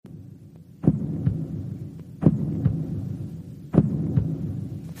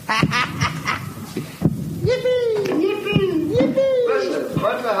Yippee! Yippee! Yippee! Listen,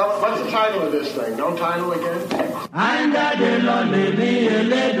 what's the title of this thing? No title again?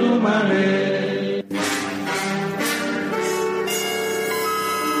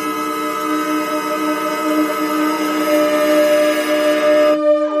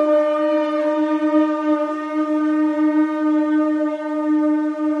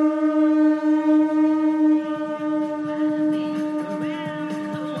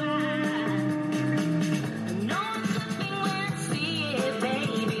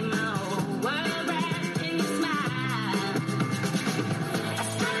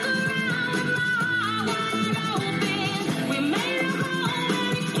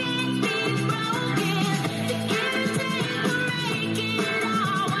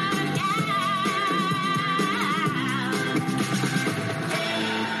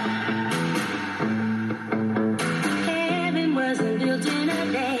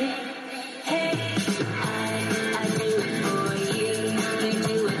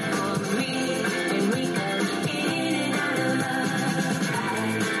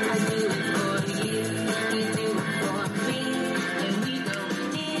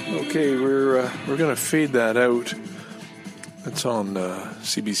 Okay, we're going to fade that out. It's on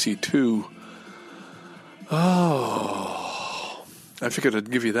CBC2. Oh, I figured I'd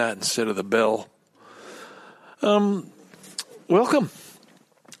give you that instead of the bell. Welcome.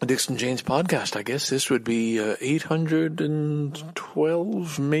 Dixon Jane's podcast. I guess this would be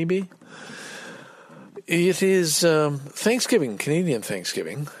 812, maybe. It is Thanksgiving, Canadian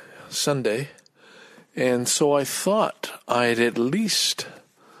Thanksgiving, Sunday. And so I thought I'd at least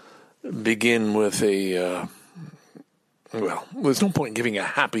begin with a, well, there's no point in giving a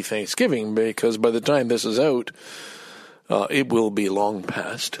happy Thanksgiving because by the time this is out, it will be long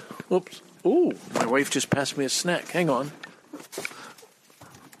past. Oops. Oh, my wife just passed me a snack. Hang on.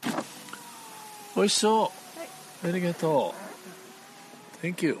 Oi, so. Arigato.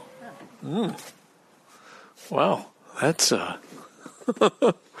 Thank you. Wow. That's,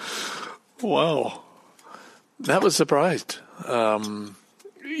 wow. That was surprised.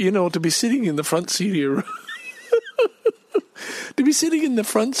 To be sitting in the front seat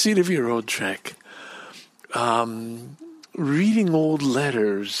of your road trek, reading old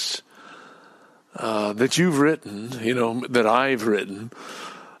letters that you've written, that I've written,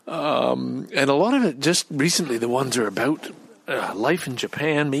 and a lot of it just recently, the ones are about life in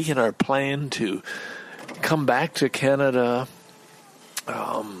Japan, making our plan to come back to Canada.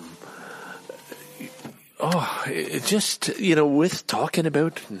 It just, with talking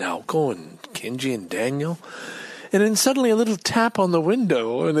about Naoko and Kenji and Daniel, and then suddenly a little tap on the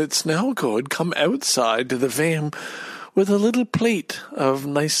window, and it's Naoko had come outside to the van with a little plate of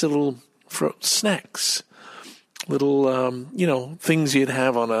nice little snacks, little, things you'd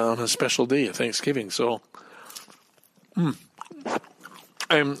have on a special day of Thanksgiving. So,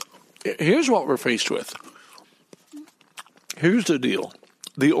 here's what we're faced with. Here's the deal.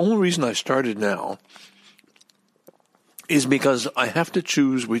 The only reason I started now is because I have to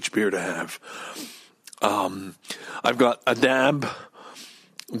choose which beer to have. I've got a Dab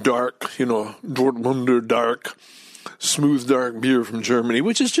dark, Dortmunder dark, smooth dark beer from Germany,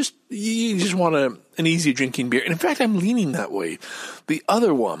 which is just, you just want an easy drinking beer. And in fact, I'm leaning that way. The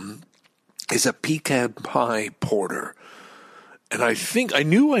other one is a pecan pie porter. And I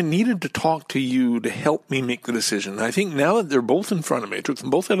knew I needed to talk to you to help me make the decision. I think now that they're both in front of me, I took them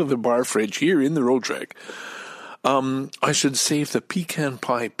both out of the bar fridge here in the road trek. I should save the pecan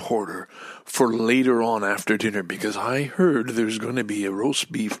pie porter for later on after dinner because I heard there's going to be a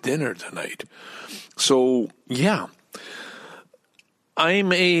roast beef dinner tonight. So, yeah.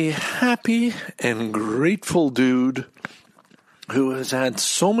 I'm a happy and grateful dude who has had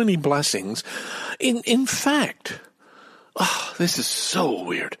so many blessings. In fact, this is so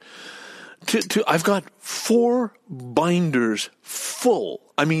weird. I've got 4 binders full.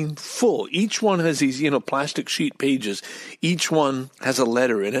 I mean, full. Each one has these, plastic sheet pages. Each one has a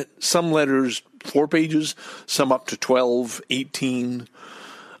letter in it. Some letters, 4 pages, some up to 12, 18,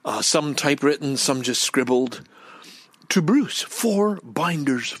 some typewritten, some just scribbled. To Bruce, 4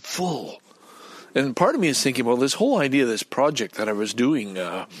 binders full. And part of me is thinking, well, this whole idea, this project that I was doing,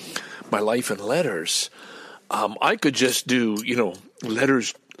 My Life in Letters, I could just do,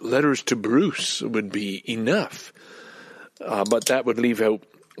 letters to Bruce would be enough. But that would leave out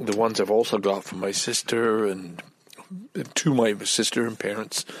the ones I've also got from my sister and to my sister and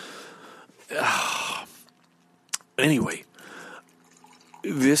parents. Anyway,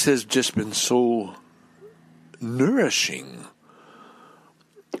 this has just been so nourishing.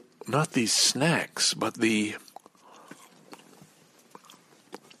 Not these snacks, but the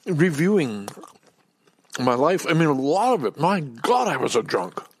reviewing my life. I mean, a lot of it. My God, I was a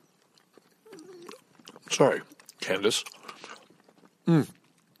drunk. Sorry, Candace. All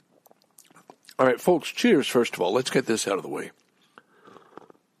right, folks, cheers, first of all. Let's get this out of the way.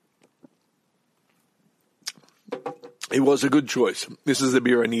 It was a good choice. This is the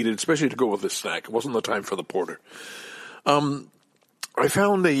beer I needed, especially to go with this snack. It wasn't the time for the porter. I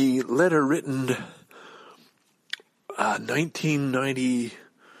found a letter written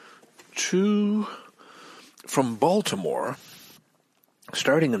 1992 from Baltimore.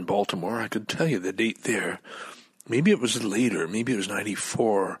 Starting in Baltimore, I could tell you the date there. Maybe it was later. Maybe it was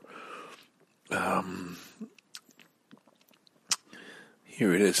 94.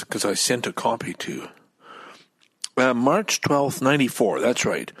 Here it is, because I sent a copy to March 12th, 94. That's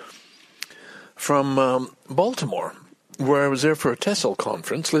right. From Baltimore, where I was there for a TESOL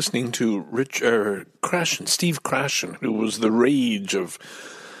conference, listening to Steve Krashen, who was the rage of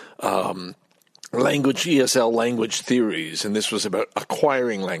ESL language theories, and this was about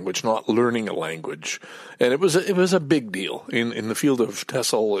acquiring language, not learning a language. And it was a big deal. In the field of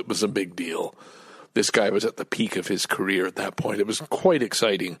TESOL, it was a big deal. This guy was at the peak of his career at that point. It was quite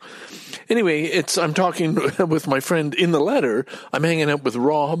exciting. Anyway, I'm talking with my friend in the letter. I'm hanging out with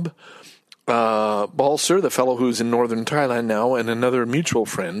Rob Balser, the fellow who's in northern Thailand now, and another mutual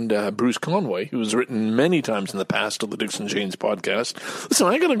friend, Bruce Conway, who's written many times in the past of the Dixon Janes podcast. Listen,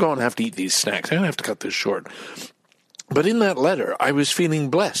 I'm going to go and have to eat these snacks. I'm going to have to cut this short. But in that letter, I was feeling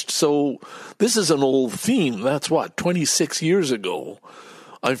blessed. So this is an old theme. That's 26 years ago.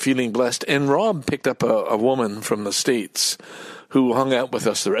 I'm feeling blessed. And Rob picked up a woman from the States who hung out with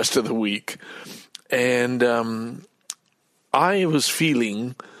us the rest of the week. And I was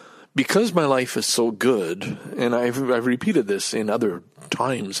feeling, because my life is so good, and I've repeated this in other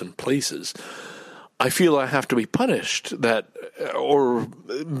times and places, I feel I have to be punished or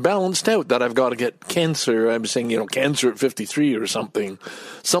balanced out, that I've got to get cancer. I'm saying, cancer at 53 or something.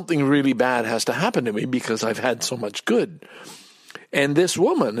 Something really bad has to happen to me because I've had so much good. And this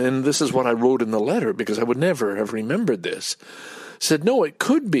woman, and this is what I wrote in the letter because I would never have remembered this, said, no, it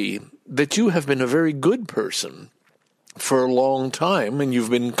could be that you have been a very good person for a long time and you've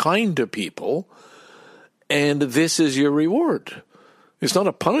been kind to people, and this is your reward. It's not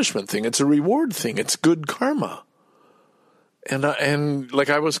a punishment thing. It's a reward thing. It's good karma. And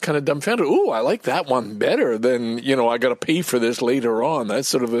I was kind of dumbfounded. Ooh, I like that one better than, I got to pay for this later on. That's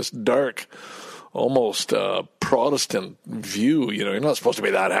sort of this dark, almost Protestant view. You're not supposed to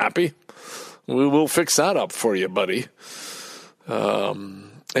be that happy. We'll fix that up for you, buddy.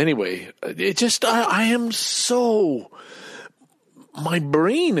 Anyway, I am so, my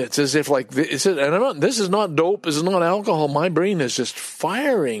brain, it's as if this is not dope, this is not alcohol. My brain is just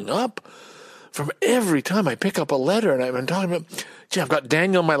firing up from every time I pick up a letter, and I've been talking about, I've got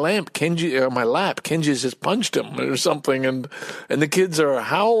Daniel on my lap. Kenji's just punched him or something, and the kids are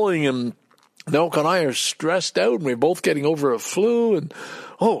howling, and Nelk and I are stressed out, and we're both getting over a flu, and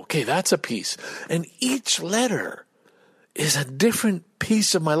okay, that's a piece. And each letter is a different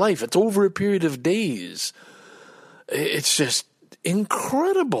piece of my life. It's over a period of days. It's just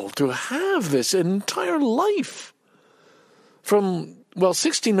incredible to have this entire life. From,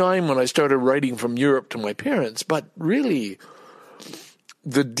 69 when I started writing from Europe to my parents, but really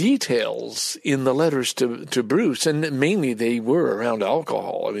the details in the letters to Bruce, and mainly they were around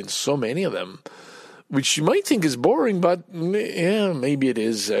alcohol. I mean, so many of them, which you might think is boring, but yeah, maybe it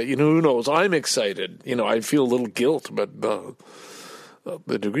is. Who knows? I'm excited. I feel a little guilt, but the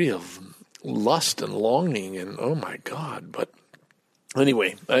degree of lust and longing, and oh my God. But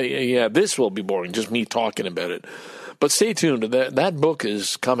anyway, this will be boring, just me talking about it. But stay tuned. That book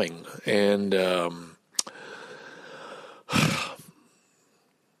is coming, and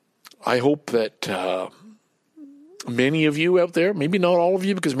I hope that many of you out there, maybe not all of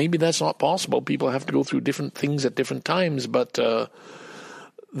you, because maybe that's not possible. People have to go through different things at different times, but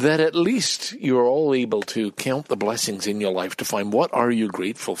that at least you're all able to count the blessings in your life to find what are you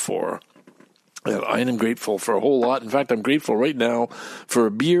grateful for. I am grateful for a whole lot. In fact, I'm grateful right now for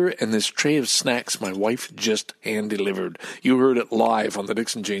a beer and this tray of snacks my wife just hand-delivered. You heard it live on the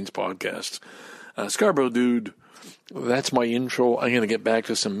Dixon Janes podcast. Scarborough Dude, that's my intro. I'm going to get back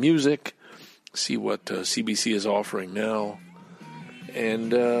to some music, see what CBC is offering now, and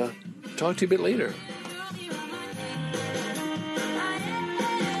talk to you a bit later.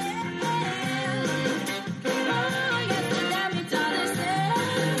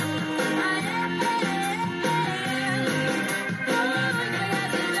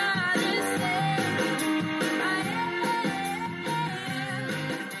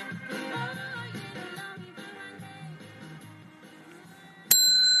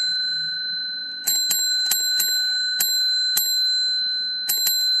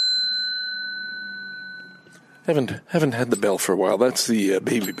 Haven't had the bell for a while. That's the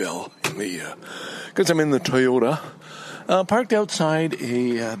baby bell in the because I'm in the Toyota, parked outside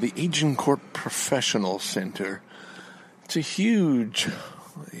the Agincourt Professional Center. It's a huge,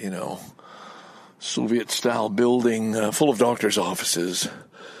 Soviet-style building full of doctors' offices,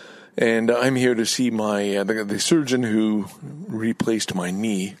 and I'm here to see my the surgeon who replaced my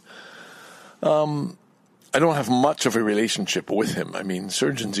knee. I don't have much of a relationship with him. I mean,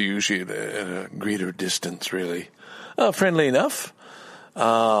 surgeons are usually at a greater distance, really. Friendly enough.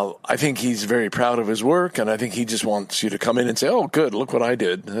 I think he's very proud of his work, and I think he just wants you to come in and say, oh, good, look what I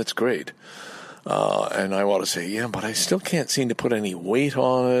did. That's great. And I want to say, yeah, but I still can't seem to put any weight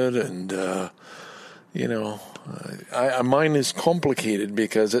on it, and, mine is complicated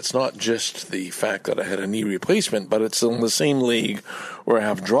because it's not just the fact that I had a knee replacement, but it's on the same leg where I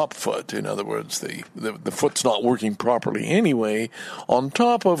have drop foot. In other words, the foot's not working properly anyway, on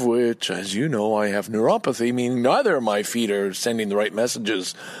top of which, as you know, I have neuropathy, meaning neither of my feet are sending the right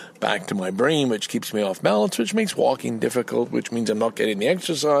messages back to my brain, which keeps me off balance, which makes walking difficult, which means I'm not getting the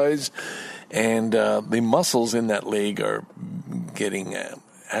exercise, and the muscles in that leg are getting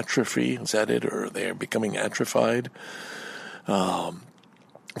atrophy, is that it? Or they're becoming atrophied from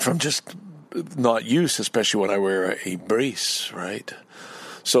just not use, especially when I wear a brace, right?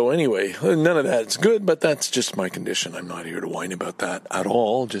 So anyway, none of that's good, but that's just my condition. I'm not here to whine about that at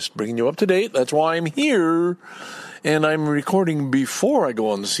all, just bringing you up to date. That's why I'm here. And I'm recording before I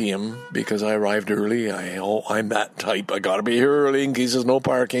go on to see him because I arrived early. I'm that type. I got to be here early in case there's no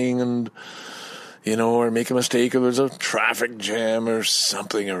parking and, or make a mistake or there's a traffic jam or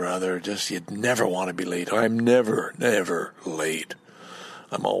something or other. Just, you'd never want to be late. I'm never late.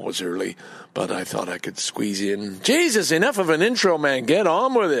 I'm always early, but I thought I could squeeze in. Jesus, enough of an intro, man. Get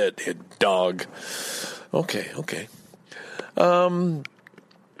on with it, you dog. Okay.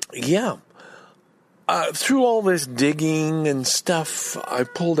 Yeah. Through all this digging and stuff, I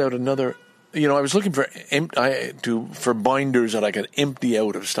pulled out another. I was looking for binders that I could empty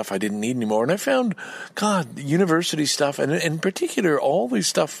out of stuff I didn't need anymore, and I found, university stuff, and in particular, all the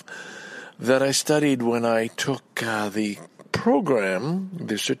stuff that I studied when I took the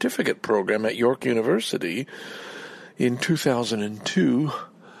certificate program at York University in 2002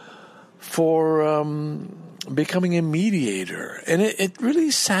 for becoming a mediator, and it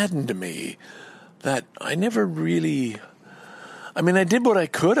really saddened me that I never really. I mean, I did what I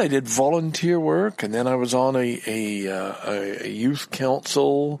could. I did volunteer work, and then I was on a youth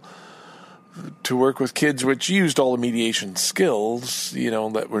council to work with kids, which used all the mediation skills,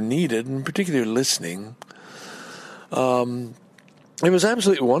 that were needed, and particularly listening. It was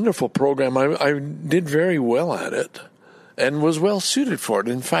absolutely a wonderful program. I did very well at it and was well suited for it.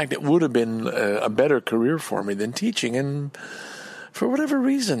 In fact, it would have been a better career for me than teaching, and for whatever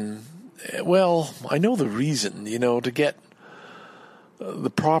reason, I know the reason, to get the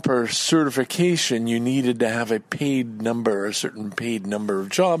proper certification, you needed to have a certain paid number of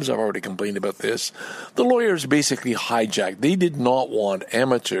jobs. I've already complained about this. The lawyers basically hijacked. They did not want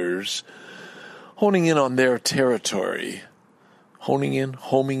amateurs honing in on their territory. Homing in.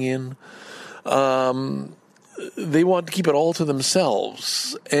 They want to keep it all to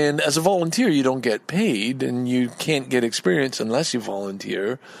themselves. And as a volunteer, you don't get paid, and you can't get experience unless you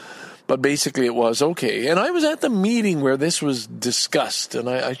volunteer. But basically it was okay. And I was at the meeting where this was discussed, and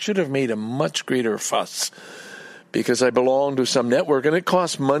I should have made a much greater fuss because I belong to some network, and it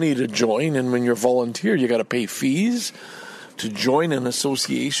costs money to join. And when you're a volunteer, you got to pay fees to join an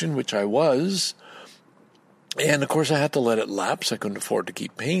association, which I was. And, of course, I had to let it lapse. I couldn't afford to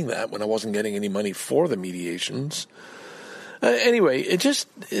keep paying that when I wasn't getting any money for the mediations. Anyway, it's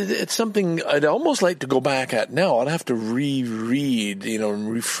something I'd almost like to go back at now. I'd have to reread,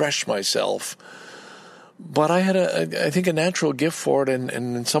 and refresh myself. But I had, I think, a natural gift for it, and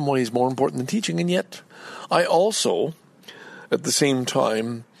in some ways more important than teaching. And yet I also, at the same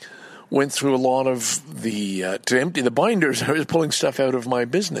time, went through a lot of to empty the binders. I was pulling stuff out of my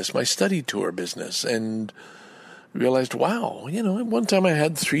business, my study tour business, and realized, wow, at one time I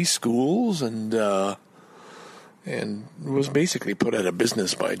had 3 schools and was basically put out of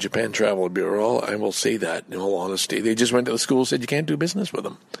business by Japan Travel Bureau. I will say that in all honesty. They just went to the school and said, you can't do business with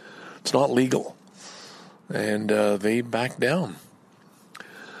them. It's not legal. And they backed down.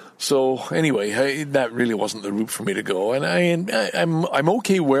 So anyway, that really wasn't the route for me to go. And I'm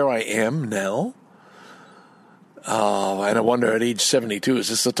okay where I am now. And I wonder at age 72, is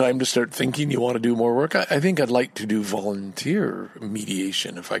this the time to start thinking you want to do more work? I think I'd like to do volunteer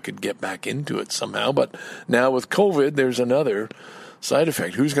mediation if I could get back into it somehow. But now with COVID, there's another side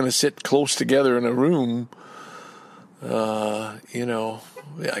effect. Who's going to sit close together in a room? I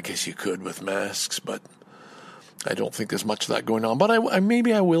guess you could with masks, but I don't think there's much of that going on, but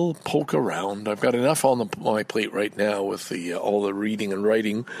maybe I will poke around. I've got enough on my plate right now with all the reading and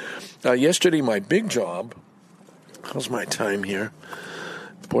writing. Yesterday, my big job. How's my time here?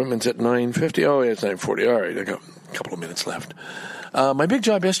 Appointment's at 9:50. Oh, yeah, it's 9:40. All right, I got a couple of minutes left. My big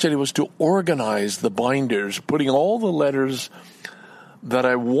job yesterday was to organize the binders, putting all the letters that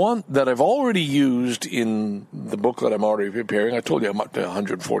I've already used in the book that I'm already preparing. I told you I'm up to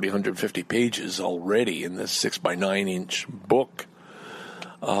 140, 150 pages already in this 6x9 inch book.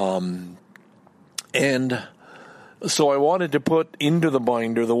 And so I wanted to put into the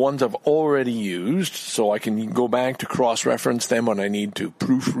binder the ones I've already used so I can go back to cross-reference them when I need to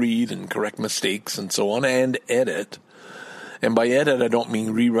proofread and correct mistakes and so on, and edit. And by edit, I don't mean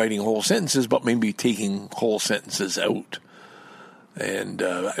rewriting whole sentences, but maybe taking whole sentences out. And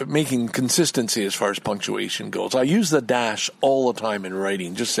making consistency as far as punctuation goes. I use the dash all the time in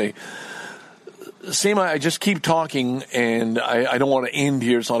writing. Just say, I just keep talking, and I don't want to end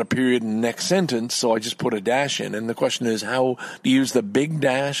here. It's not a period in the next sentence, so I just put a dash in. And the question is, how do you use the big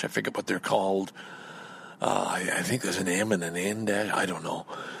dash? I forget what they're called. I think there's an M and an N dash. I don't know.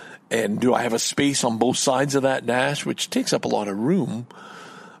 And do I have a space on both sides of that dash, which takes up a lot of room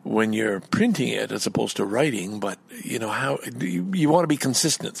when you're printing it as opposed to writing, but you want to be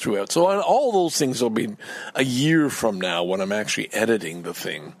consistent throughout. So all those things will be a year from now when I'm actually editing the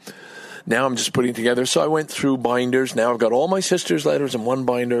thing. Now I'm just putting together. So I went through binders. Now I've got all my sister's letters in one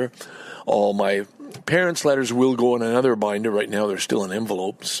binder. All my parents' letters will go in another binder. Right now they're still in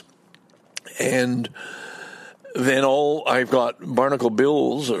envelopes. And then I've got Barnacle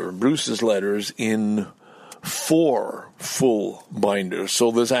Bill's or Bruce's letters in 4 full binders. So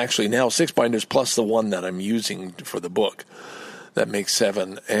there's actually now 6 binders plus the one that I'm using for the book. That makes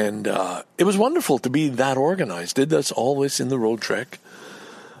 7. And it was wonderful to be that organized. Did all this in the road trek.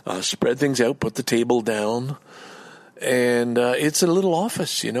 Spread things out, put the table down. And it's a little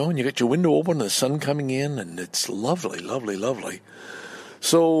office, and you got your window open, the sun coming in, and it's lovely, lovely, lovely.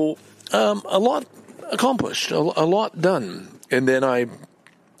 So a lot accomplished, a lot done. And then I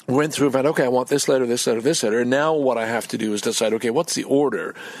went through and found, okay, I want this letter, this letter, this letter. And now what I have to do is decide, okay, what's the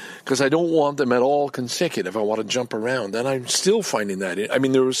order? Because I don't want them at all consecutive. I want to jump around. And I'm still finding that. I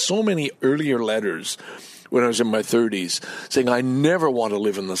mean, there were so many earlier letters when I was in my 30s saying I never want to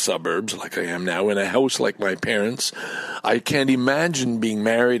live in the suburbs like I am now, in a house like my parents. I can't imagine being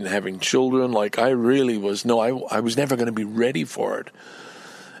married and having children. Like I really was. No, I was never going to be ready for it.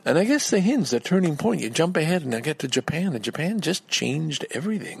 And I guess the turning point, you jump ahead and I get to Japan, and Japan just changed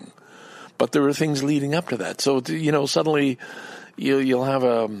everything. But there were things leading up to that. So, suddenly you'll have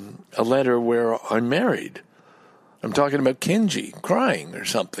a letter where I'm married. I'm talking about Kenji crying or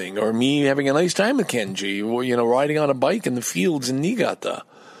something, or me having a nice time with Kenji, or, riding on a bike in the fields in Niigata.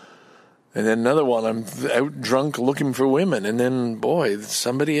 And then another one, I'm out drunk looking for women, and then, boy,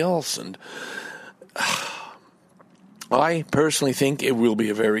 somebody else. And I personally think it will be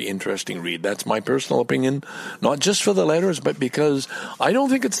a very interesting read. That's my personal opinion, not just for the letters, but because I don't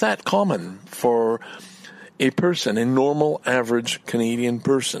think it's that common for a person, a normal, average Canadian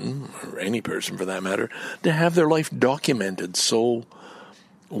person, or any person for that matter, to have their life documented so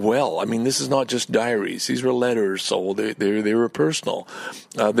well. I mean, this is not just diaries. These were letters, so they were personal.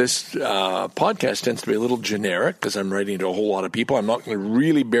 This podcast tends to be a little generic because I'm writing to a whole lot of people. I'm not going to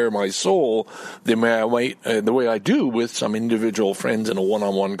really bare my soul the way I do with some individual friends in a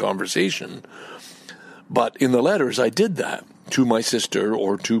one-on-one conversation. But in the letters, I did that to my sister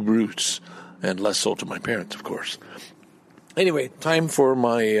or to Bruce, and less so to my parents, of course. Anyway, time for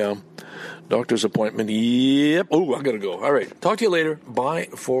my doctor's appointment. Yep. Oh, I got to go. All right. Talk to you later. Bye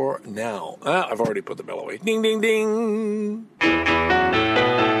for now. I've already put the bell away. Ding, ding, ding.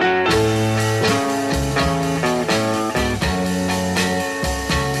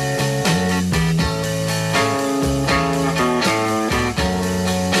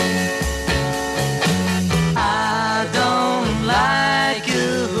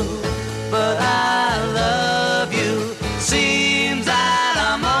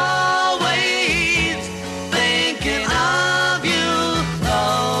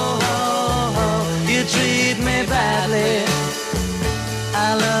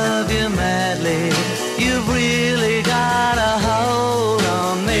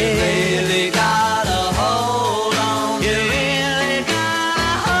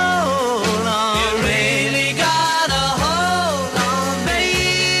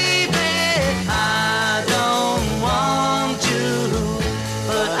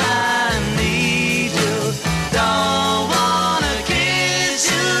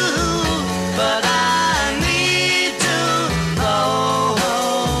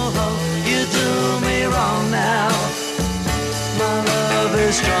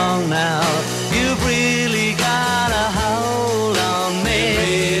 very strong now. You've really got a hold on me. You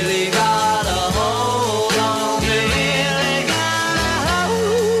really got a hold on me. You really got a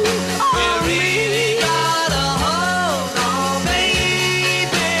hold on me. You really got a hold on me.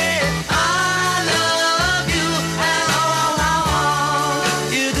 Baby, I love you, and all I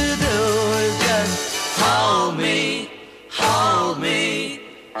want you to do is just hold me, hold me,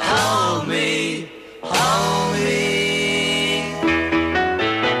 hold me, hold me.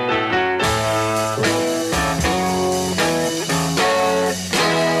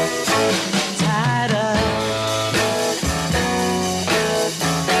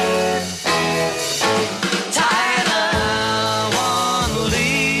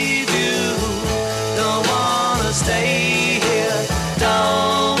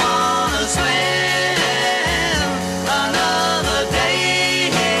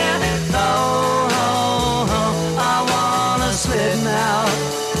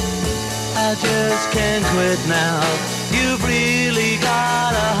 Can't quit now. You've really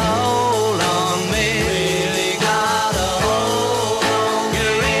got a hold on me. Really got a hold on me. You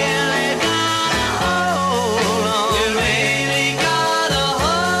really got a hold on me. You really got a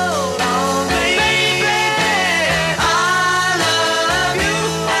hold on me. Baby, I love you,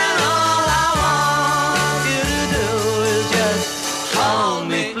 and all I want you to do is just hold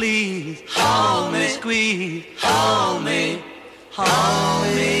me, please. Hold me, squeeze. Hold me,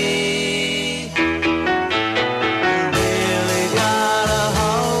 hold me.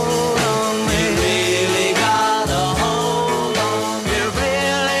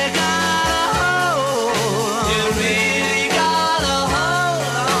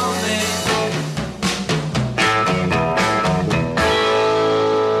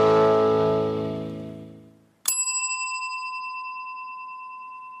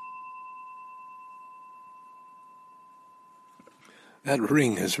 That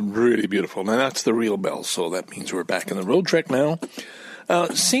ring is really beautiful. Now, that's the real bell, so that means we're back in the road trek now.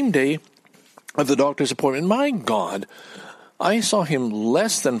 Same day of the doctor's appointment. My God, I saw him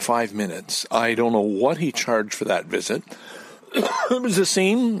less than 5 minutes. I don't know what he charged for that visit. It was the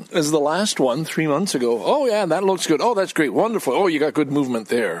same as the last one 3 months ago. Oh, yeah, that looks good. Oh, that's great. Wonderful. Oh, you got good movement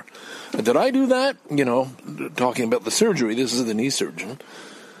there. Did I do that? You know, talking about the surgery. This is the knee surgeon.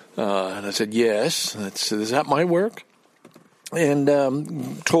 And I said, yes. Is that my work?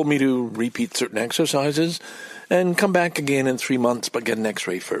 And told me to repeat certain exercises and come back again in 3 months, but get an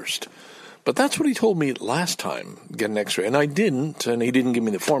x-ray first. But that's what he told me last time, get an x-ray. And I didn't, and he didn't give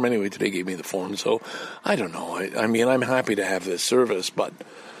me the form anyway. Today he gave me the form, so I don't know. I mean, I'm happy to have this service, but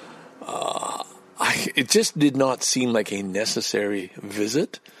it just did not seem like a necessary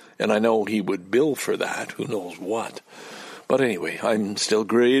visit. And I know he would bill for that, who knows what. But anyway, I'm still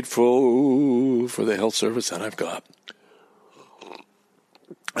grateful for the health service that I've got.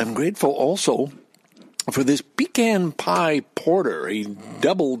 I'm grateful also for this pecan pie porter, a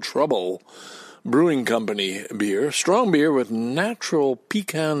Double Trouble Brewing Company beer, strong beer with natural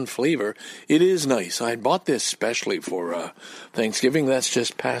pecan flavor. It is nice. I bought this specially for Thanksgiving. That's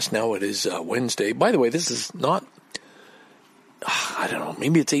just passed now. It is Wednesday. By the way, this is not, I don't know,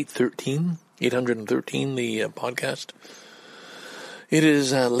 maybe it's 813, the podcast. It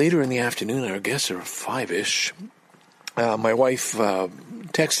is later in the afternoon. I guess around 5-ish. My wife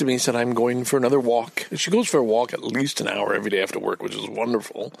texted me and said I'm going for another walk. She goes for a walk at least an hour every day after work, which is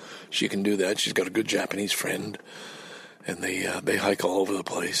wonderful. She can do that. She's got a good Japanese friend, and they hike all over the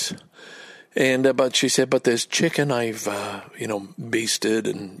place. And but she said, but there's chicken I've basted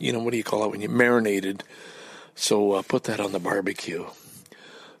and what do you call it when you marinated? So put that on the barbecue.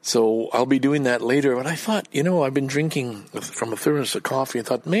 So I'll be doing that later. But I thought, I've been drinking from a thermos of coffee and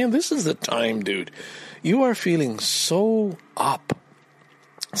thought, man, this is the time, dude. You are feeling so up.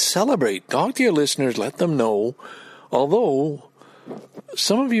 Celebrate. Talk to your listeners. Let them know. Although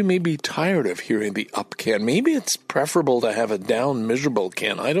some of you may be tired of hearing the up can. Maybe it's preferable to have a down miserable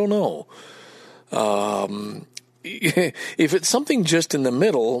can. I don't know. If it's something just in the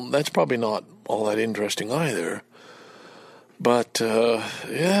middle, that's probably not all that interesting either. But,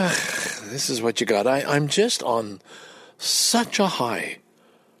 this is what you got. I'm just on such a high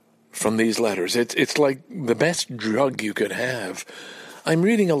from these letters. It's like the best drug you could have. I'm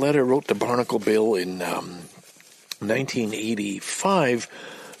reading a letter I wrote to Barnacle Bill in 1985,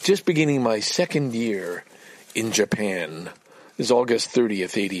 just beginning my second year in Japan. It's August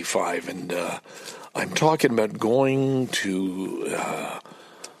 30th, 85, and I'm talking about going to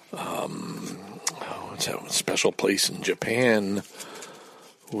what's that special place in Japan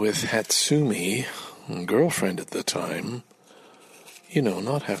with Hatsumi, girlfriend at the time.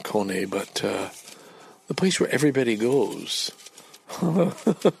 Not Hakone, but the place where everybody goes.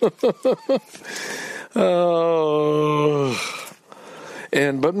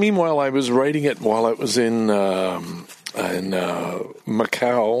 But meanwhile, I was writing it while I was in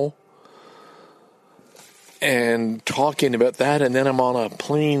Macau and talking about that, and then I'm on a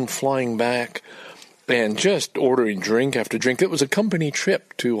plane flying back and just ordering drink after drink. It was a company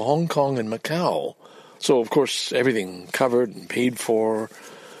trip to Hong Kong and Macau, so of course everything covered and paid for.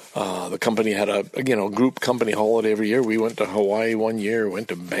 The company had a group company holiday every year. We went to Hawaii one year, went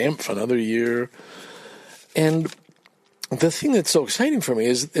to Banff another year, and the thing that's so exciting for me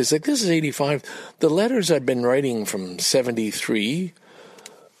is like, this is 85. The letters I've been writing from 73,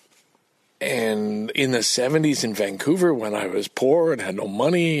 and in the 70s in Vancouver when I was poor and had no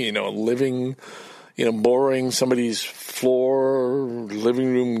money, living, borrowing somebody's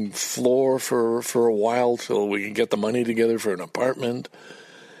living room floor for a while till we could get the money together for an apartment,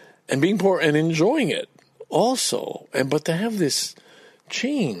 and being poor and enjoying it also. But to have this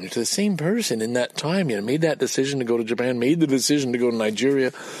change, the same person in that time, made that decision to go to Japan, made the decision to go to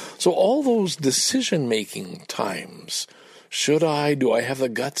Nigeria. So all those decision-making times, do I have the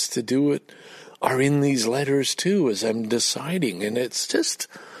guts to do it, are in these letters too as I'm deciding. And it's just,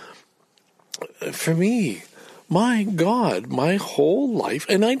 for me, my God, my whole life,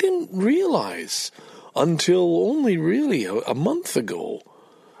 and I didn't realize until only really a month ago,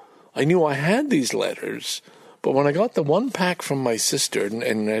 I knew I had these letters. But when I got the one pack from my sister,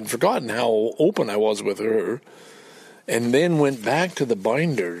 and I'd forgotten how open I was with her, and then went back to the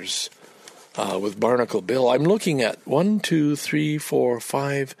binders with Barnacle Bill, I'm looking at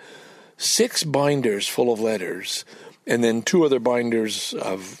 6 binders full of letters, and then 2 other binders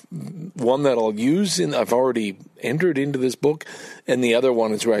of one that I'll use I've already entered into this book, and the other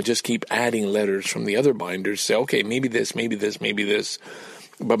one is where I just keep adding letters from the other binders, say, okay, maybe this, maybe this, maybe this.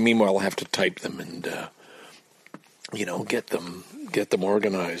 But meanwhile, I'll have to type them and get them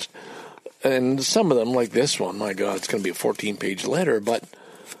organized. And some of them, like this one, my God, it's going to be a 14-page letter, but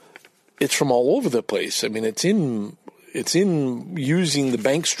it's from all over the place. I mean, it's in using the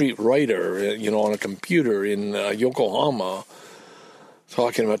Bank Street Writer, on a computer in Yokohama,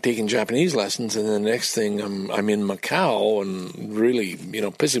 talking about taking Japanese lessons, and then the next thing I'm in Macau and really,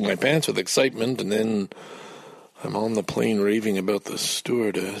 pissing my pants with excitement, and then I'm on the plane raving about the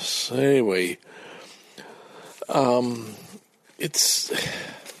stewardess. Anyway, and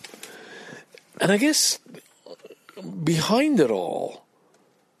I guess behind it all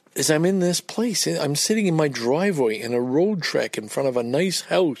is I'm in this place. I'm sitting in my driveway in a road trek in front of a nice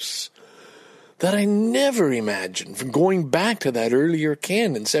house that I never imagined from going back to that earlier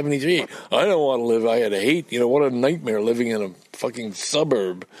Ken in 73. I don't want to live, I had to hate, what a nightmare living in a fucking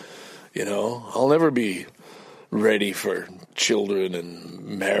suburb. I'll never be ready for children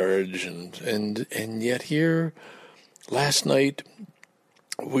and marriage, and yet here last night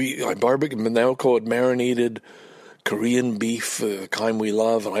I barbecued. Minelco had marinated Korean beef, the kind we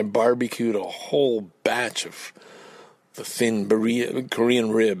love, and I barbecued a whole batch of the thin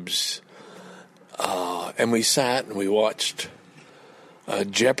Korean ribs, and we sat and we watched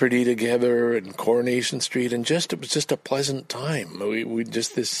Jeopardy together and Coronation Street, and it was just a pleasant time. We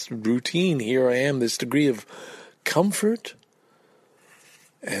just this routine. Here I am, this degree of comfort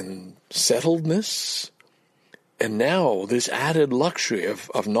and settledness, and now this added luxury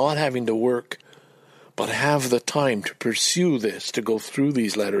of not having to work, but have the time to pursue this, to go through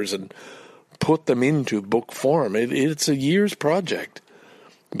these letters and put them into book form. It's a year's project,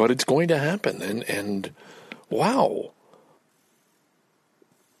 but it's going to happen, and wow.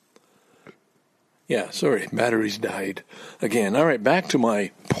 Yeah, sorry, batteries died again. All right, back to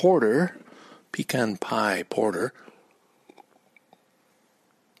my porter. Pecan pie porter.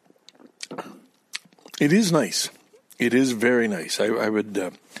 It is nice. It is very nice. I would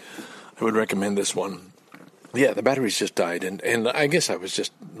recommend this one. Yeah, the batteries just died, and I guess I was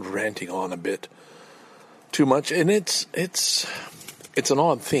just ranting on a bit too much. And it's an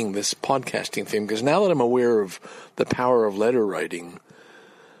odd thing, this podcasting thing, because now that I'm aware of the power of letter writing,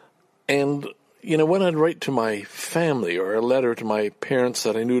 and when I'd write to my family or a letter to my parents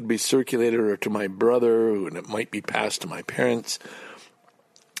that I knew would be circulated, or to my brother and it might be passed to my parents,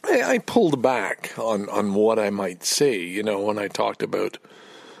 I pulled back on what I might say. When I talked about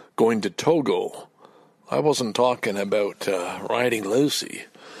going to Togo, I wasn't talking about riding Lucy.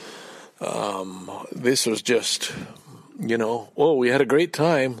 This was just, we had a great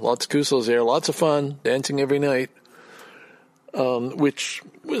time. Lots of Kusos there, lots of fun, dancing every night, which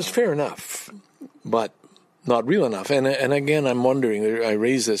was fair enough, but not real enough. And again, I'm wondering, I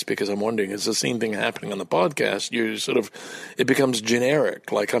raise this because I'm wondering, is the same thing happening on the podcast? It becomes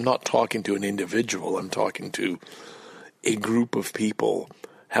generic. Like, I'm not talking to an individual. I'm talking to a group of people.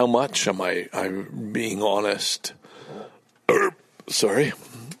 How much am I'm being honest? Sorry.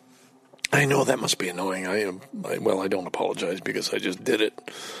 I know that must be annoying. I don't apologize because I just did it.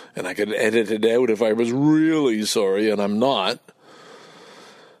 And I could edit it out if I was really sorry, and I'm not.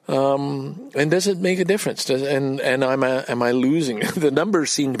 And does it make a difference? Am I losing? The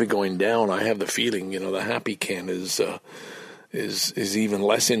numbers seem to be going down. I have the feeling, the happy Ken is even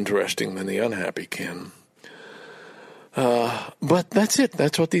less interesting than the unhappy Ken. But that's it.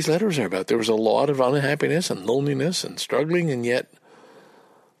 That's what these letters are about. There was a lot of unhappiness and loneliness and struggling, and yet,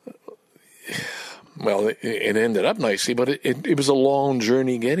 well, it ended up nicely, but it was a long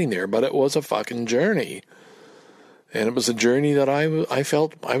journey getting there, but it was a fucking journey. And it was a journey that I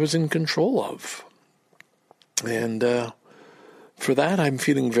felt I was in control of. And for that, I'm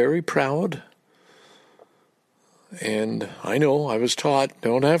feeling very proud. And I know I was taught,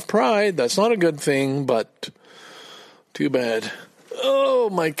 don't have pride. That's not a good thing, but too bad. Oh,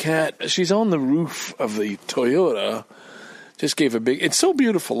 my cat. She's on the roof of the Toyota. Just gave a big... It's so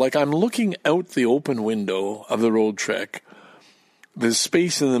beautiful. Like, I'm looking out the open window of the Road Trek. There's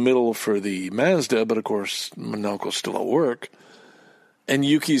space in the middle for the Mazda, but of course, Minoko's still at work. And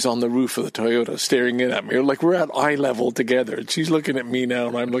Yuki's on the roof of the Toyota staring in at me. Like, we're at eye level together. And she's looking at me now,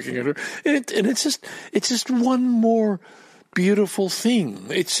 and I'm looking at her. And it's just one more beautiful thing.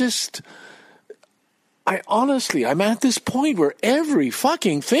 It's just... I'm at this point where every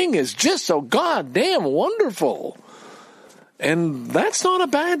fucking thing is just so goddamn wonderful. And that's not a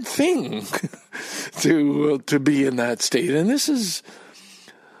bad thing to be in that state. And this is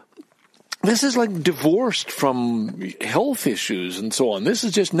like divorced from health issues and so on. This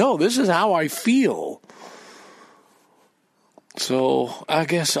is just, this is how I feel. So I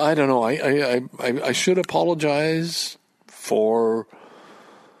guess, I don't know, I should apologize for...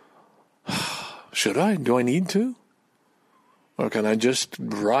 Should I? Do I need to? Or can I just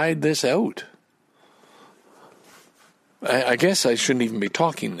ride this out? I guess I shouldn't even be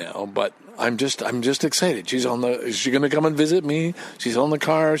talking now, but I'm just excited. Is she going to come and visit me? She's on the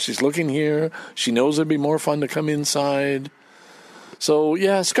car. She's looking here. She knows it'd be more fun to come inside. So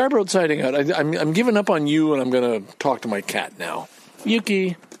yeah, Scarborough siding out. I'm giving up on you, and I'm going to talk to my cat now.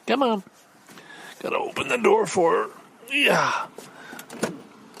 Yuki, come on. Got to open the door for her. Yeah.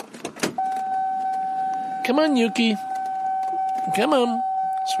 Come on, Yuki. Come on.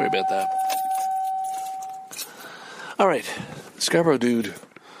 Sorry about that. All right, Scarborough Dude,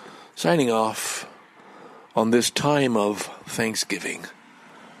 signing off on this time of Thanksgiving.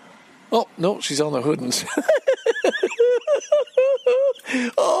 Oh, no, she's on the hood and...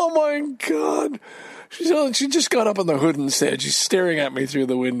 Oh, my God. She just got up on the hood and said, she's staring at me through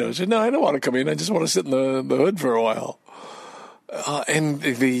the window. She said, no, I don't want to come in. I just want to sit in the hood for a while. And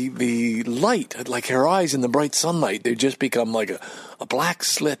the light, like her eyes in the bright sunlight, they just become like a black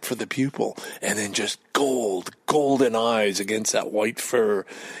slit for the pupil, and then just golden eyes against that white fur.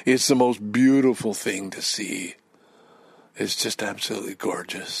 It's the most beautiful thing to see. It's just absolutely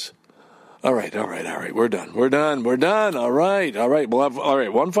gorgeous. All right. We're done. All right. We'll have,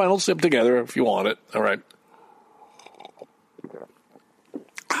 one final sip together if you want it. All right.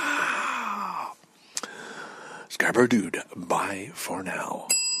 Scarborough Dude, bye for now.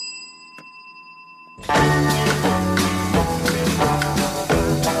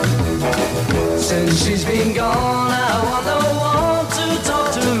 Since she's been gone, I want no one to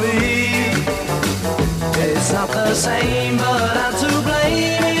talk to me. It's not the same, but I'm to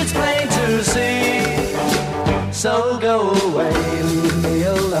blame, it's plain to see. So go away, leave me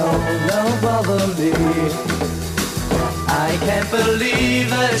alone, don't bother me. I can't believe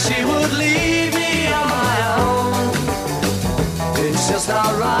that she would leave me on my own. It's just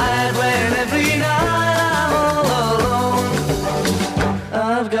not right when every night I'm all alone.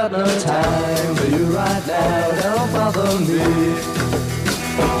 I've got no time for you right now, don't bother me.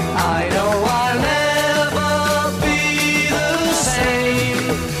 I know I'll never be the same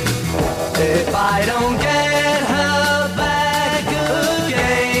if I don't get her back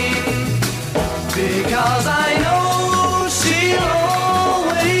again, because I know she'll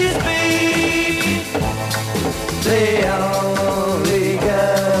always be the only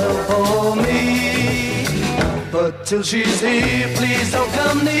girl for me. But till she's here, please don't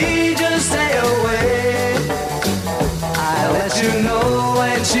come near, just stay away. I'll let you know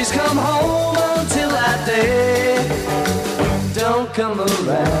when she's come home. Until that day, don't come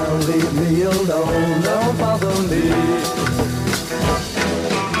around, leave me alone, don't bother me.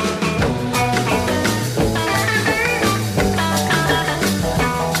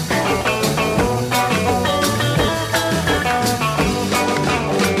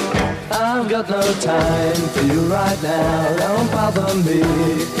 I've got no time for you right now. Don't bother me.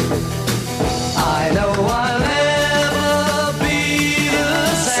 I know I'll never be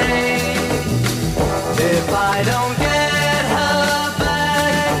the same if I don't get her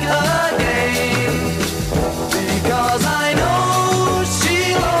back again, because I know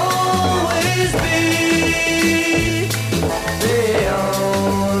she'll always be the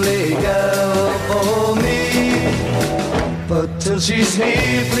only girl for me. But till she's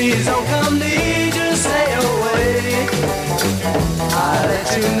here, please don't come near, just stay away. I'll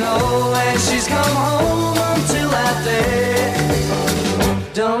let you know when she's come home. Until that day,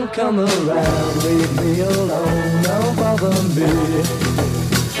 don't come around, leave me alone. Don't bother me.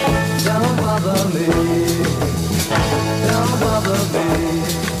 Don't bother me. Don't bother me.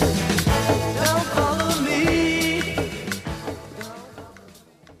 Don't bother me.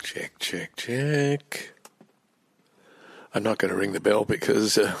 Check, check, check. I'm not going to ring the bell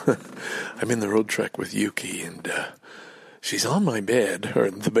because I'm in the road trek with Yuki, and she's on my bed,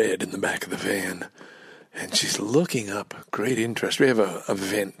 or the bed in the back of the van, and she's looking up, great interest. We have a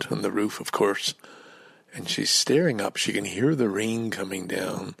vent on the roof, of course, and she's staring up. She can hear the rain coming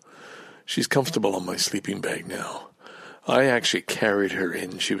down. She's comfortable on my sleeping bag now. I actually carried her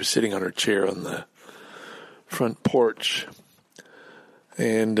in. She was sitting on her chair on the front porch,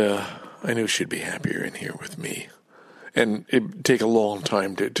 and I knew she'd be happier in here with me. And it'd take a long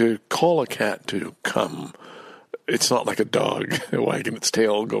time to call a cat to come. It's not like a dog wagging its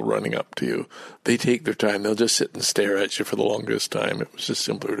tail, go running up to you. They take their time. They'll just sit and stare at you for the longest time. It was just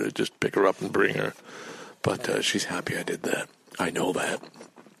simpler to just pick her up and bring her. But she's happy I did that. I know that.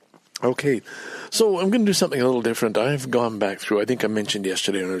 Okay, so I'm going to do something a little different. I've gone back through, I think I mentioned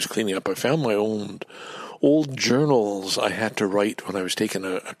yesterday when I was cleaning up, I found my old journals I had to write when I was taking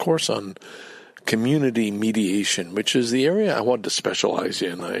a course on community mediation, which is the area I wanted to specialize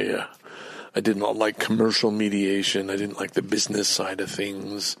in. I did not like commercial mediation. I didn't like the business side of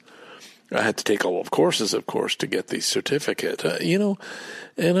things. I had to take all of courses, of course, to get the certificate, and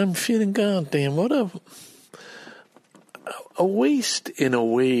I'm feeling, God damn, what a waste in a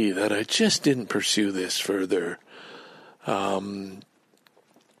way that I just didn't pursue this further. I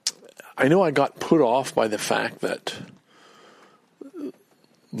know I got put off by the fact that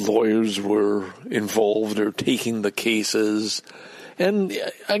lawyers were involved or taking the cases. And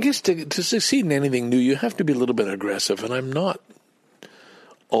I guess to succeed in anything new, you have to be a little bit aggressive. And I'm not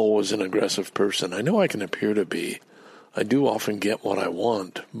always an aggressive person. I know I can appear to be. I do often get what I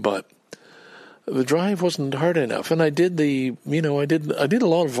want, but the drive wasn't hard enough. And I did I did a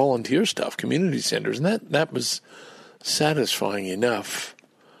lot of volunteer stuff, community centers, and that was satisfying enough.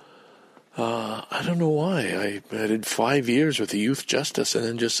 I don't know why. I did 5 years with the youth justice and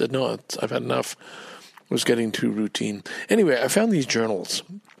then just said, no, I've had enough. It was getting too routine. Anyway, I found these journals.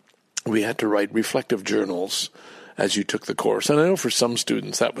 We had to write reflective journals as you took the course. And I know for some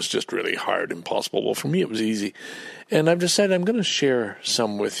students that was just really hard, impossible. Well, for me it was easy. And I've decided I'm going to share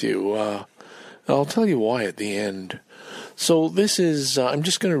some with you. I'll tell you why at the end. So this is, I'm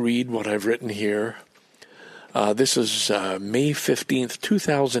just going to read what I've written here. This is May 15th,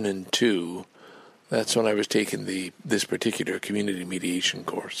 2002. That's when I was taking this particular community mediation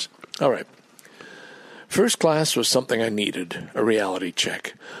course. All right. First class was something I needed, a reality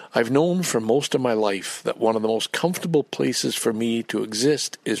check. I've known for most of my life that one of the most comfortable places for me to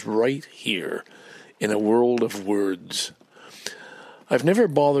exist is right here, in a world of words. I've never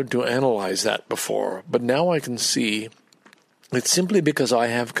bothered to analyze that before, but now I can see it's simply because I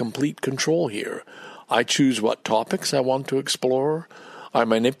have complete control here. I choose what topics I want to explore. I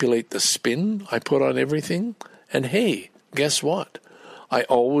manipulate the spin I put on everything. And hey, guess what? I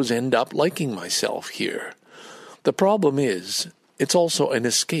always end up liking myself here. The problem is, it's also an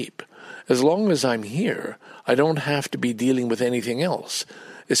escape. As long as I'm here, I don't have to be dealing with anything else,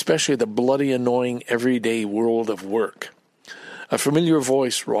 especially the bloody annoying everyday world of work. A familiar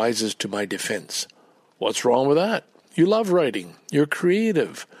voice rises to my defense. What's wrong with that? You love writing. You're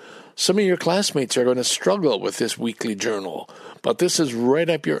creative. Some of your classmates are going to struggle with this weekly journal, but this is right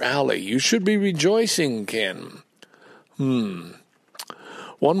up your alley. You should be rejoicing, Ken. One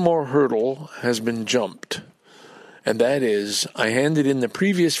more hurdle has been jumped, and that is I handed in the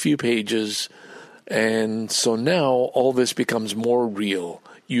previous few pages, and so now all this becomes more real.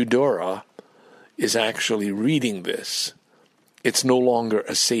 Eudora is actually reading this. It's no longer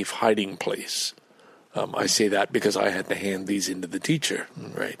a safe hiding place. I say that because I had to hand these in to the teacher,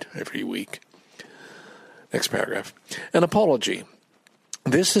 right, every week. Next paragraph. An apology.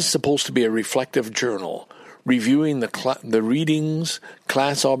 This is supposed to be a reflective journal, reviewing the readings,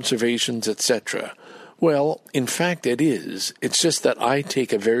 class observations, etc. Well, in fact, it is. It's just that I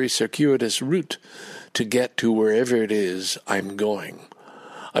take a very circuitous route to get to wherever it is I'm going.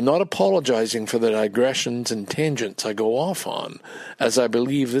 I'm not apologizing for the digressions and tangents I go off on, as I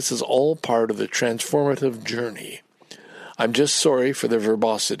believe this is all part of the transformative journey. I'm just sorry for the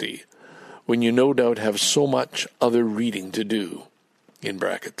verbosity, when you no doubt have so much other reading to do. In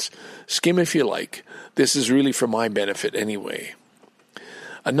brackets. Skim if you like. This is really for my benefit anyway.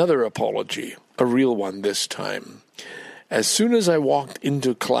 Another apology, a real one this time. As soon as I walked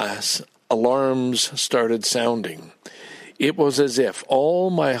into class, alarms started sounding. It was as if all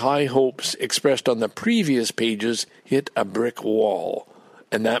my high hopes expressed on the previous pages hit a brick wall,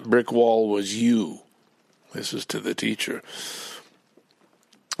 and that brick wall was you. This is to the teacher.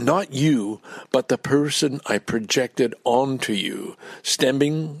 Not you, but the person I projected onto you,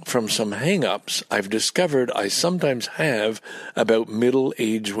 stemming from some hang-ups I've discovered I sometimes have about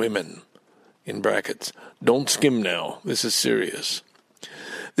middle-aged women. In brackets. Don't skim now. This is serious.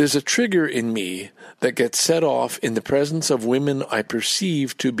 There's a trigger in me that gets set off in the presence of women I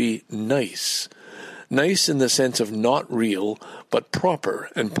perceive to be nice. Nice in the sense of not real, but proper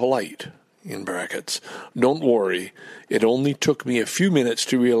and polite. In brackets. Don't worry, it only took me a few minutes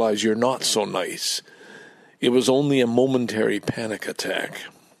to realize you're not so nice. It was only a momentary panic attack.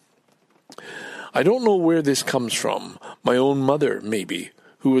 I don't know where this comes from. My own mother, maybe,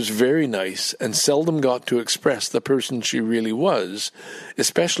 who was very nice and seldom got to express the person she really was,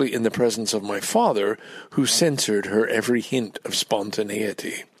 especially in the presence of my father, who censored her every hint of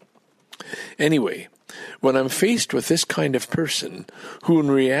spontaneity. Anyway, when I'm faced with this kind of person, who in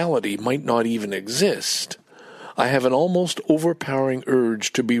reality might not even exist, I have an almost overpowering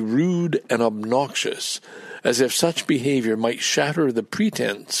urge to be rude and obnoxious, as if such behavior might shatter the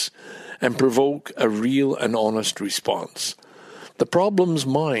pretense and provoke a real and honest response. The problem's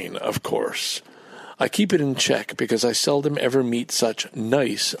mine, of course. I keep it in check because I seldom ever meet such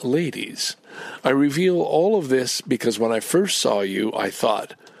nice ladies. I reveal all of this because when I first saw you, I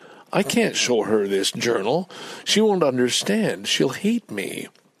thought, I can't show her this journal. She won't understand. She'll hate me.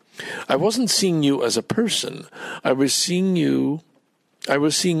 I wasn't seeing you as a person. I was seeing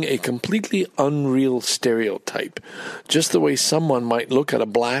a completely unreal stereotype, just the way someone might look at a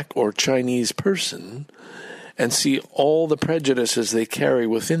black or Chinese person and see all the prejudices they carry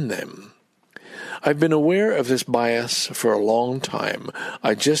within them. I've been aware of this bias for a long time.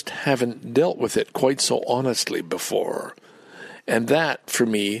 I just haven't dealt with it quite so honestly before. And that, for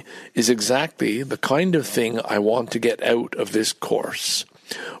me, is exactly the kind of thing I want to get out of this course.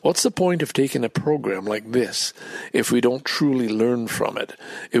 What's the point of taking a program like this if we don't truly learn from it,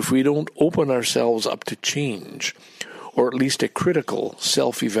 if we don't open ourselves up to change, or at least a critical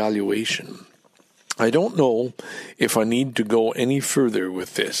self-evaluation? I don't know if I need to go any further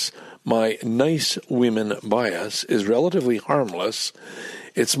with this. My nice women bias is relatively harmless.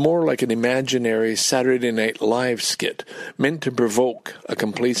 It's more like an imaginary Saturday Night Live skit meant to provoke a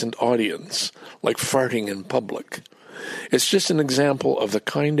complacent audience, like farting in public. It's just an example of the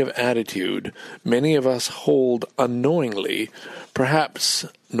kind of attitude many of us hold unknowingly, perhaps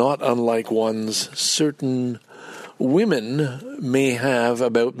not unlike ones certain women may have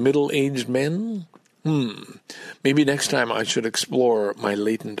about middle-aged men. Maybe next time I should explore my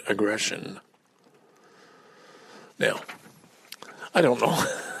latent aggression. Now, I don't know.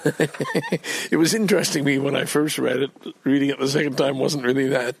 It was interesting to me when I first read it. Reading it the second time wasn't really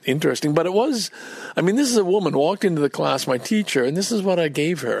that interesting. But it was, this is a woman walked into the class, my teacher, and this is what I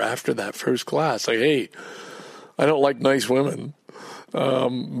gave her after that first class. Like, hey, I don't like nice women,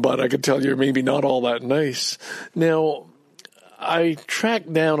 but I could tell you're maybe not all that nice. Now, I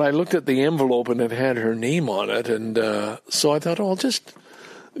tracked down, I looked at the envelope and it had her name on it. And so I thought, I'll just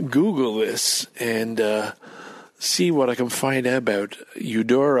Google this and see what I can find out about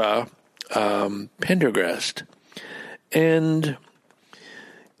Eudora Pendergast. And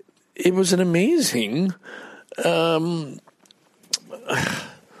it was an amazing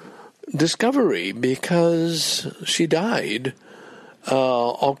discovery because she died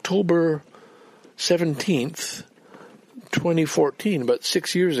October 17th, 2014, about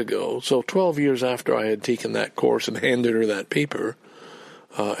 6 years ago. So 12 years after I had taken that course and handed her that paper.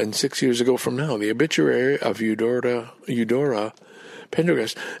 And 6 years ago from now, the obituary of Eudora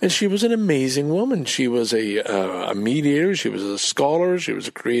Pendergast. And she was an amazing woman. She was a mediator. She was a scholar. She was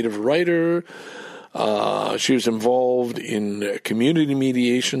a creative writer. She was involved in community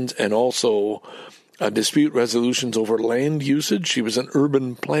mediations and also dispute resolutions over land usage. She was an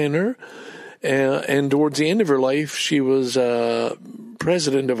urban planner. And towards the end of her life, she was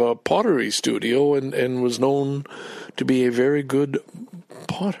president of a pottery studio and was known to be a very good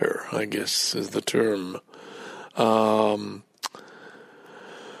Potter, I guess is the term.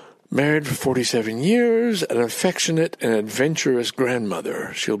 Married for 47 years, an affectionate and adventurous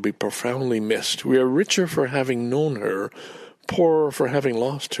grandmother. She'll be profoundly missed. We are richer for having known her, poorer for having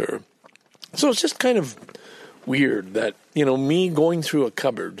lost her. So it's just kind of weird that, me going through a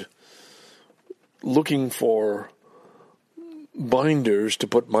cupboard looking for binders to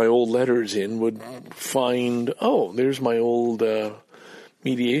put my old letters in would find, there's my old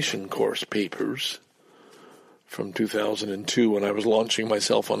mediation course papers from 2002 when I was launching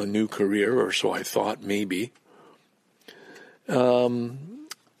myself on a new career, or so I thought, maybe. And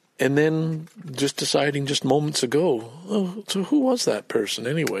then just deciding just moments ago, so who was that person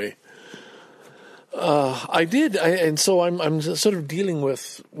anyway? I did, and so I'm sort of dealing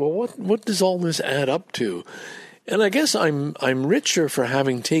with, what does all this add up to? And I guess I'm richer for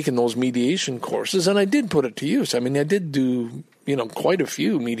having taken those mediation courses, and I did put it to use. I mean, I did do, quite a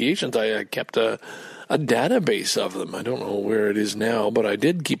few mediations. I kept a database of them. I don't know where it is now, but I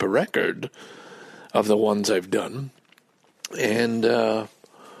did keep a record of the ones I've done. And there's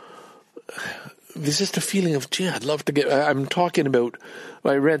just a feeling of, I'd love to I'm talking about,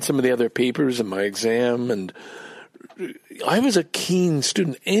 I read some of the other papers in my exam, and I was a keen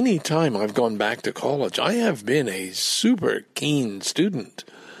student. Any time I've gone back to college, I have been a super keen student.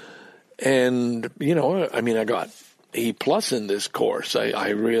 And, I got A+ in this course. I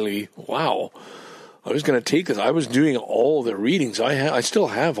really, wow. I was going to take this. I was doing all the readings. I still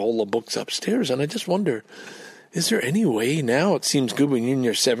have all the books upstairs, and I just wonder, is there any way now? It seems good when you're in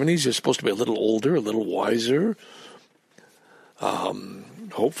your 70s. You're supposed to be a little older, a little wiser,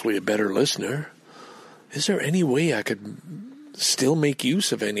 hopefully a better listener. Is there any way I could still make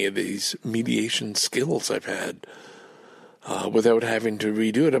use of any of these mediation skills I've had without having to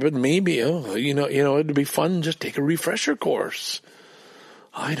redo it? But maybe, it'd be fun. Just take a refresher course.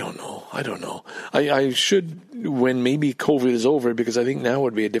 I don't know. I should, when maybe COVID is over, because I think now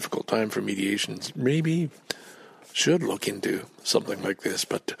would be a difficult time for mediations, maybe should look into something like this.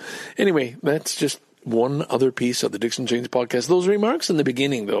 But anyway, that's just one other piece of the Dixon James podcast. Those remarks in the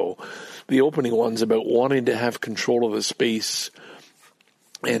beginning, though, the opening ones about wanting to have control of the space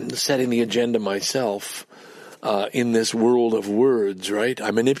and setting the agenda myself, in this world of words, right?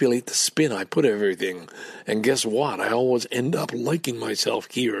 I manipulate the spin. I put everything. And guess what? I always end up liking myself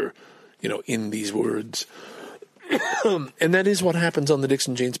here, in these words. And that is what happens on the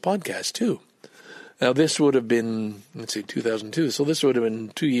Dixon James podcast, too. Now, this would have been, 2002. So this would have been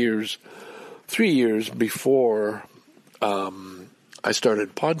 3 years before I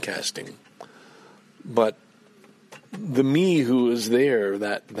started podcasting. But the me who is there,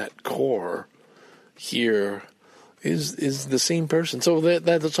 that core here, is the same person. So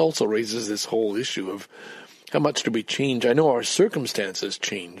that also raises this whole issue of how much do we change? I know our circumstances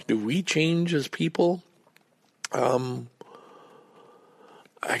change. Do we change as people?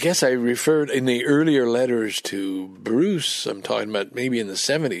 I guess I referred in the earlier letters to Bruce. I'm talking about maybe in the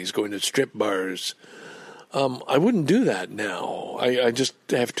 70s going to strip bars. I wouldn't do that now. I just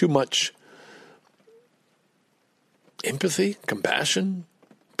have too much empathy, compassion,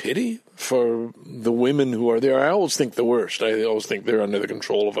 pity for the women who are there. I always think the worst. I always think they're under the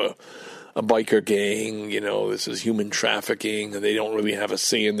control of a biker gang. This is human trafficking, and they don't really have a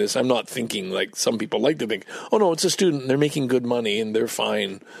say in this. I'm not thinking like some people like to think, oh no, it's a student, and they're making good money, and they're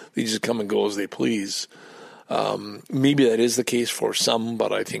fine. They just come and go as they please. Maybe that is the case for some,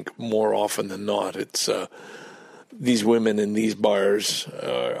 but I think more often than not, it's these women in these bars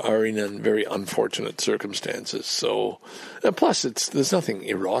are in very unfortunate circumstances. So, plus, there's nothing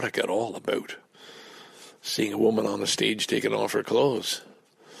erotic at all about seeing a woman on a stage taking off her clothes.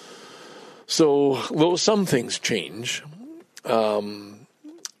 So, though some things change, but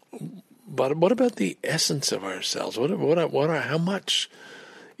what about the essence of ourselves? How much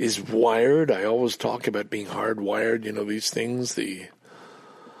is wired? I always talk about being hardwired. These things. The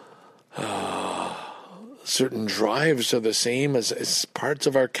certain drives are the same as parts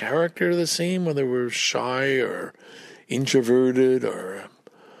of our character are the same, whether we're shy or introverted or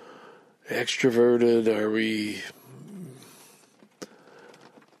extroverted. Are we?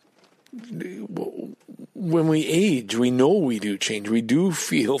 When we age, we know we do change. We do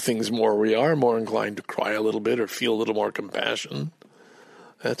feel things more. We are more inclined to cry a little bit or feel a little more compassion.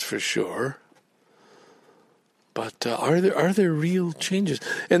 That's for sure. But are there real changes?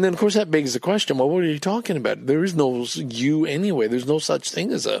 And then, of course, that begs the question, well, what are you talking about? There is no you anyway. There's no such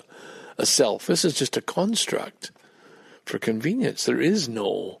thing as a self. This is just a construct for convenience. There is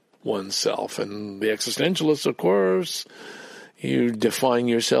no oneself. And the existentialists, of course, you define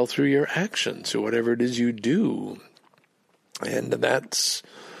yourself through your actions or whatever it is you do. And that's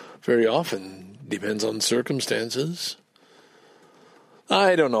very often depends on circumstances.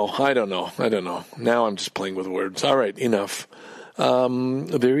 I don't know. Now I'm just playing with words. All right, enough.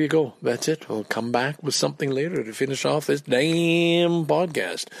 There you go. That's it. We'll come back with something later to finish off this damn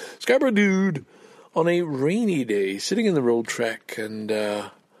podcast. Scarborough Dude on a rainy day, sitting in the road trek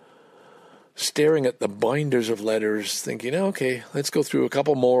and staring at the binders of letters, thinking, okay, let's go through a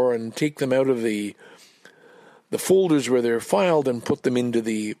couple more and take them out of the folders where they're filed and put them into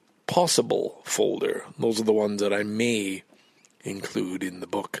the possible folder. Those are the ones that I may include in the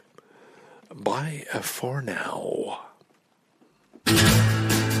book. Bye for now.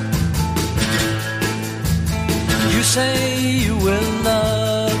 You say you will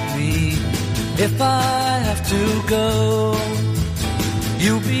love me if I have to go.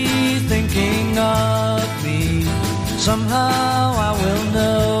 You'll be thinking of me. Somehow I will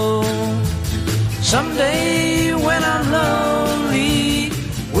know. Someday when I'm lonely,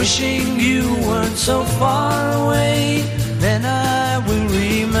 wishing you weren't so far away, then I will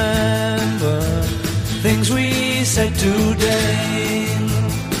remember things we said today.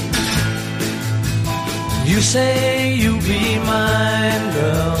 You say you'll be mine,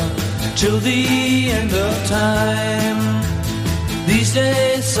 girl, till the end of time. These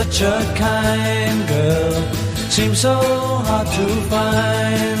days such a kind girl seems so hard to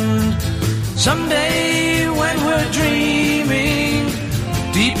find. Someday when we're dreaming,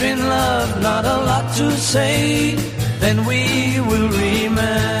 deep in love, not a lot to say, then we will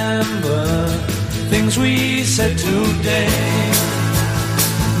remember things we said today.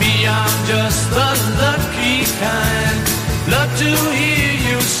 Me, I'm just the lucky kind. Love to hear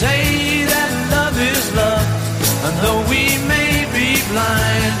you say that love is love. And though we may be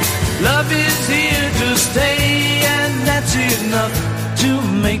blind, love is here to stay, and that's enough to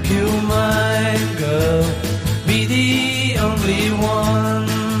make you mine, girl. Be the only one.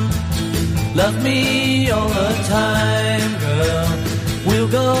 Love me all the time, girl. We'll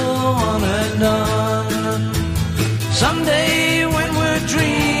go on and on. Someday when we're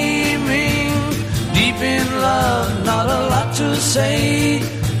dreaming, deep in love, not a lot to say,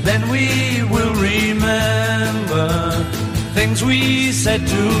 then we will remember things we said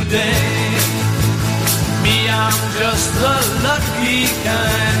today. Me, I'm just the lucky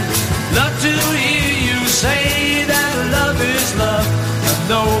kind. Love to hear you say that love is love. And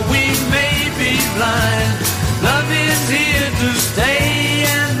though we may be blind, love is here to stay,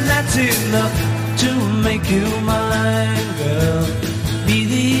 and that's enough to make you mine, girl. Be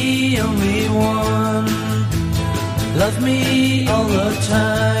the only one. Love me all the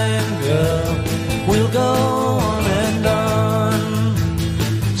time, girl. We'll go on and on.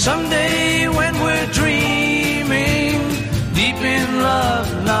 Someday when we're dreaming, deep in love,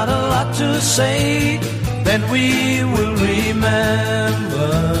 not a lot to say, then we will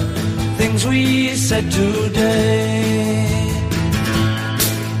remember things we said today.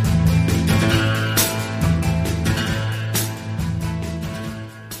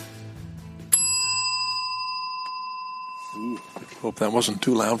 Hope that wasn't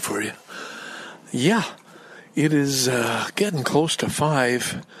too loud for you. Yeah, it is getting close to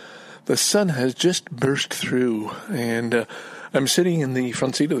 5. The sun has just burst through, and I'm sitting in the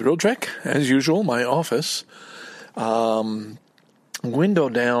front seat of the road trek, as usual, my office, window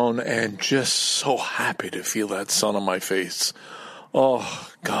down, and just so happy to feel that sun on my face.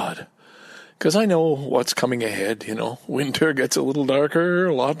 Oh, God. Because I know what's coming ahead, Winter gets a little darker,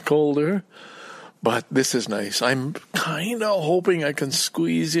 a lot colder. But this is nice. I'm kind of hoping I can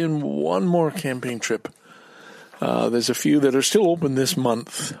squeeze in one more camping trip. There's a few that are still open this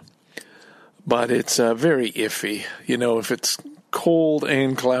month, but it's very iffy. If it's cold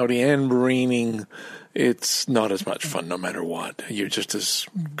and cloudy and raining, it's not as much fun no matter what. You're just as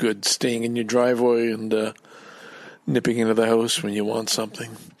good staying in your driveway and nipping into the house when you want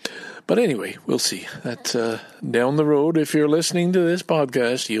something. But anyway, we'll see. That down the road, if you're listening to this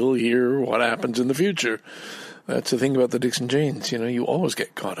podcast, you'll hear what happens in the future. That's the thing about the Dixon Janes. You always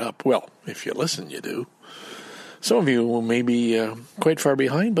get caught up. Well, if you listen, you do. Some of you may be quite far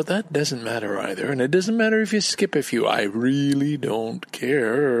behind, but that doesn't matter either. And it doesn't matter if you skip a few. I really don't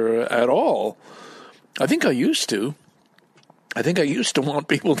care at all. I think I used to. I think I used to want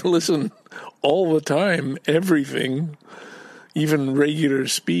people to listen all the time, everything, even regular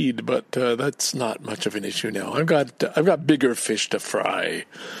speed, but that's not much of an issue now. I've got bigger fish to fry.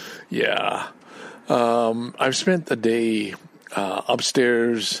 Yeah. I've spent the day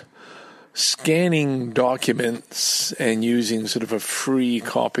upstairs scanning documents and using sort of a free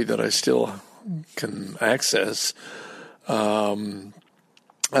copy that I still can access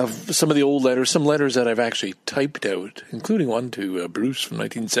of some of the old letters, some letters that I've actually typed out, including one to Bruce from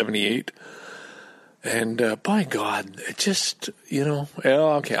 1978. And by God, it just,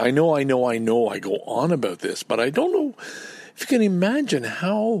 okay, I know I go on about this, but I don't know if you can imagine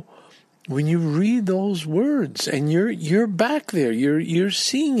how, when you read those words and you're back there, you're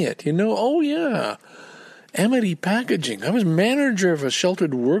seeing it, oh yeah, Amity Packaging. I was manager of a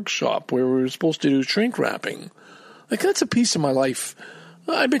sheltered workshop where we were supposed to do shrink wrapping. Like, that's a piece of my life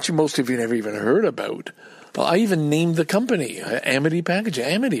I bet you most of you never even heard about. Well, I even named the company Amity Packaging.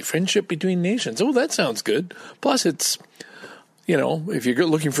 Amity, friendship between nations. Oh, that sounds good. Plus, it's, if you're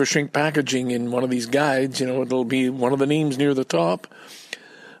looking for shrink packaging in one of these guides, it'll be one of the names near the top.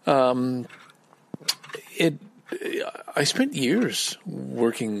 I spent years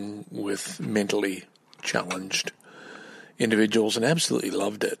working with mentally challenged individuals and absolutely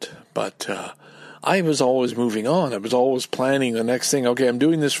loved it. But I was always moving on. I was always planning the next thing. Okay, I'm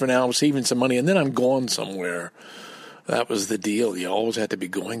doing this for now, I'm saving some money, and then I'm going somewhere. That was the deal. You always had to be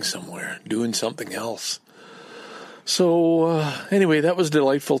going somewhere, doing something else. So anyway, that was a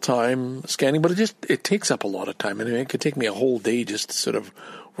delightful time scanning, but it takes up a lot of time. I mean, it could take me a whole day just to sort of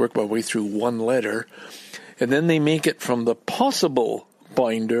work my way through one letter. And then they make it from the possible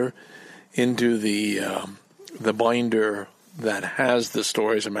binder into the binder that has the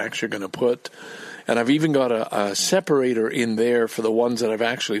stories I'm actually going to put. And I've even got a separator in there for the ones that I've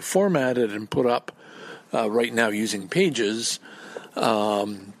actually formatted and put up right now using Pages,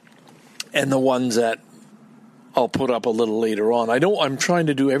 and the ones that I'll put up a little later on. I'm trying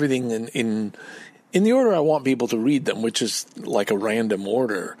to do everything in the order I want people to read them, which is like a random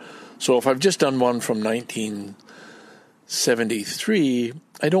order. So if I've just done one from 1973,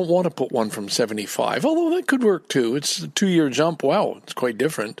 I don't want to put one from 75, although that could work too. It's a 2-year jump. Wow, it's quite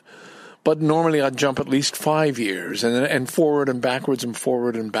different. But normally I'd jump at least 5 years and forward and backwards and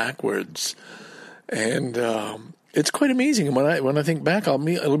forward and backwards. And it's quite amazing. And when I think back,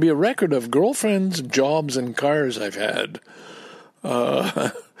 it'll be a record of girlfriends, jobs, and cars I've had,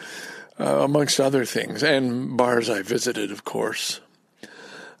 amongst other things, and bars I visited, of course.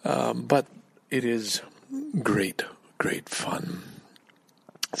 But it is great, great fun.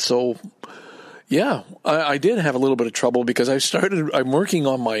 So, yeah, I did have a little bit of trouble because I'm working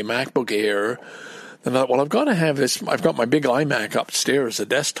on my MacBook Air, and I thought, well, I've got to have this. I've got my big iMac upstairs, a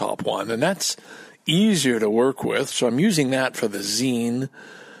desktop one, and that's easier to work with. So I'm using that for the zine.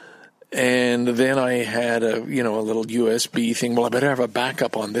 And then I had a little USB thing. Well, I better have a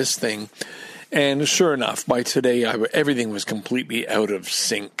backup on this thing. And sure enough, by today, everything was completely out of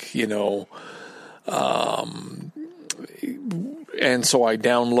sync, and so I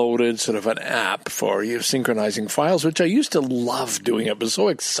downloaded sort of an app for synchronizing files, which I used to love doing. It was so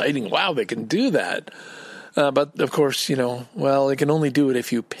exciting. Wow, they can do that. But, of course, they can only do it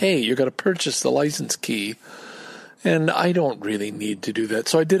if you pay. You've got to purchase the license key. And I don't really need to do that.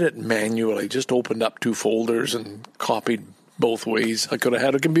 So I did it manually, just opened up 2 folders and copied both ways. I could have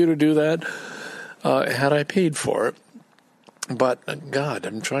had a computer do that had I paid for it. But, God,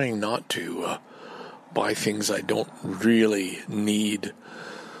 I'm trying not to buy things I don't really need.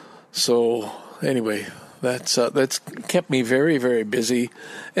 So, anyway, that's kept me very, very busy.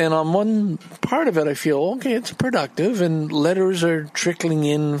 And on one part of it, I feel, okay, it's productive, and letters are trickling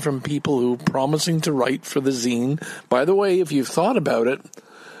in from people who are promising to write for the zine. By the way, if you've thought about it,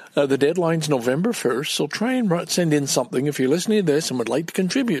 the deadline's November 1st, so try and send in something if you're listening to this and would like to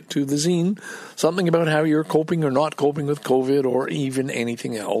contribute to the zine, something about how you're coping or not coping with COVID or even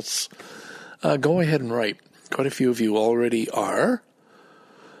anything else. Go ahead and write. Quite a few of you already are.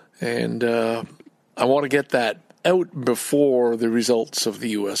 And I want to get that out before the results of the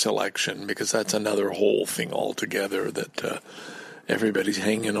U.S. election, because that's another whole thing altogether that everybody's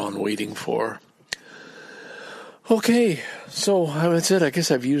hanging on waiting for. Okay, so that's it. I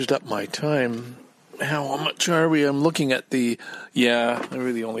guess I've used up my time. How much are we? I'm looking at I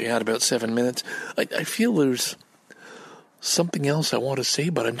really only had about 7 minutes. I feel there's something else I want to say,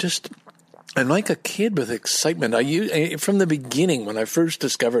 but I'm like a kid with excitement. From the beginning, when I first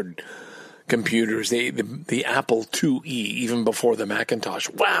discovered computers, the Apple IIe, even before the Macintosh.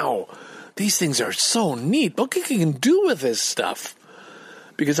 Wow, these things are so neat. What can you do with this stuff?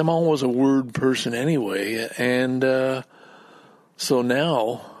 Because I'm always a word person anyway, and so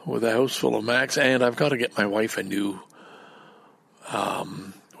now with a house full of Macs, and I've got to get my wife a new,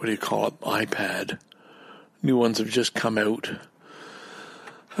 iPad. New ones have just come out.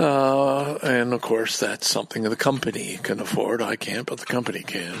 And of course, that's something the company can afford. I can't, but the company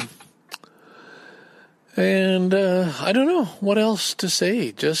can. And I don't know what else to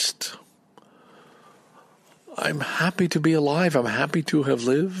say. Just